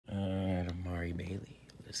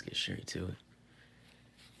let's get straight to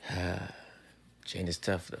it. Chain is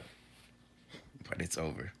tough though, but it's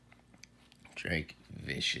over. Drake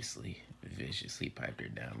viciously piped her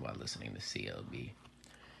down while listening to CLB.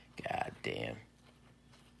 God damn.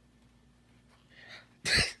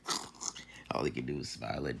 All he could do was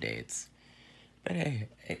smile and dance. But hey,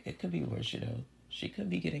 it could be worse, you know. She could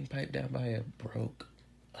be getting piped down by a broke,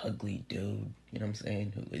 ugly dude, you know what I'm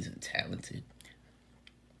saying, who isn't talented.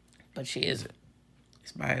 But she isn't.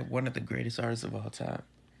 It's by one of the greatest artists of all time.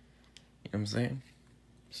 You know what I'm saying?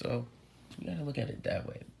 So, you gotta look at it that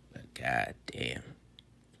way. But god damn.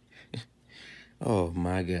 Oh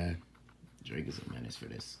my god. Drake is a menace for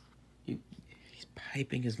this. He's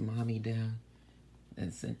piping his mommy down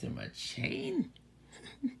and sent him a chain?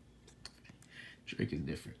 Drake is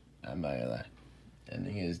different. I'm not gonna lie. That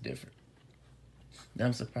nigga is different. Now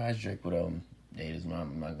I'm surprised Drake would date his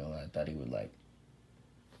mom. I'm not gonna lie. I thought he would like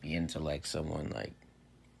be into like someone like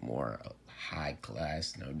more high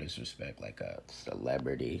class, no disrespect, like a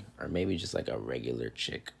celebrity, or maybe just like a regular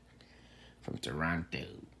chick from Toronto.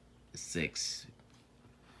 6.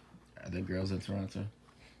 Are there girls in Toronto?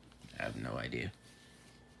 I have no idea.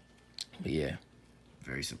 But yeah,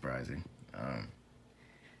 very surprising.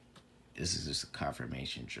 This is just a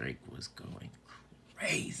confirmation Drake was going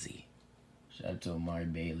crazy. Shout out to Amari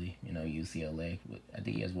Bailey, you know, UCLA. I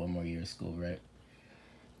think he has one more year of school, right?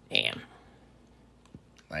 Damn.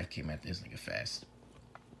 Life came at this nigga fast.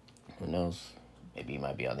 Who knows? Maybe he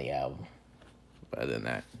might be on the album. But other than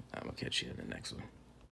that, I'm gonna catch you in the next one.